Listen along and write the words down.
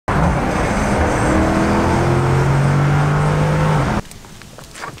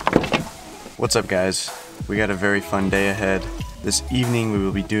What's up guys? We got a very fun day ahead. This evening we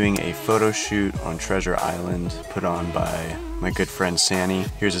will be doing a photo shoot on Treasure Island put on by my good friend Sanny.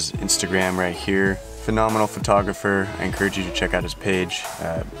 Here's his Instagram right here. Phenomenal photographer. I encourage you to check out his page.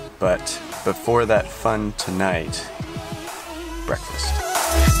 But before that fun tonight, breakfast.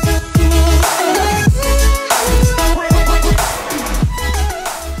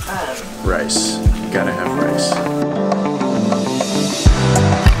 Rice. You gotta have rice.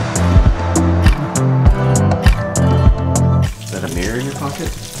 Mirror in your pocket?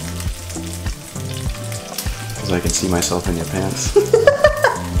 Because I can see myself in your pants.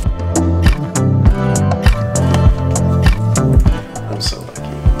 I'm so lucky.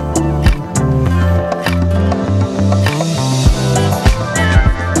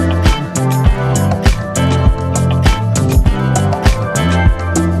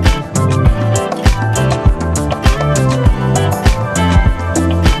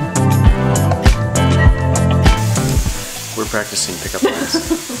 We're practicing pickup lines.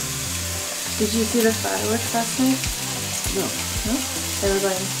 Did you see the fireworks last night? No. No? They were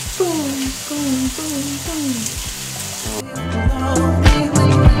going boom, boom, boom,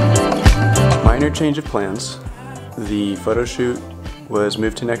 boom. Minor change of plans. The photo shoot was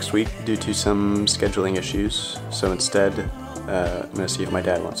moved to next week due to some scheduling issues. So instead, I'm gonna see if my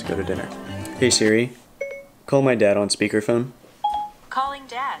dad wants to go to dinner. Hey Siri, call my dad on speakerphone. Calling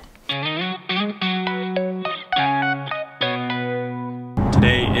Dad.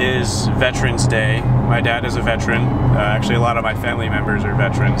 Today is Veterans Day. My dad is a veteran. Actually, a lot of my family members are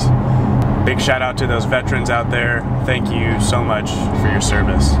veterans. Big shout out to those veterans out there. Thank you so much for your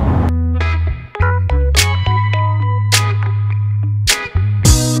service.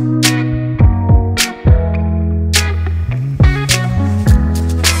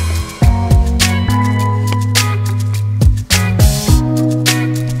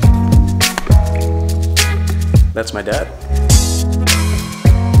 That's my dad.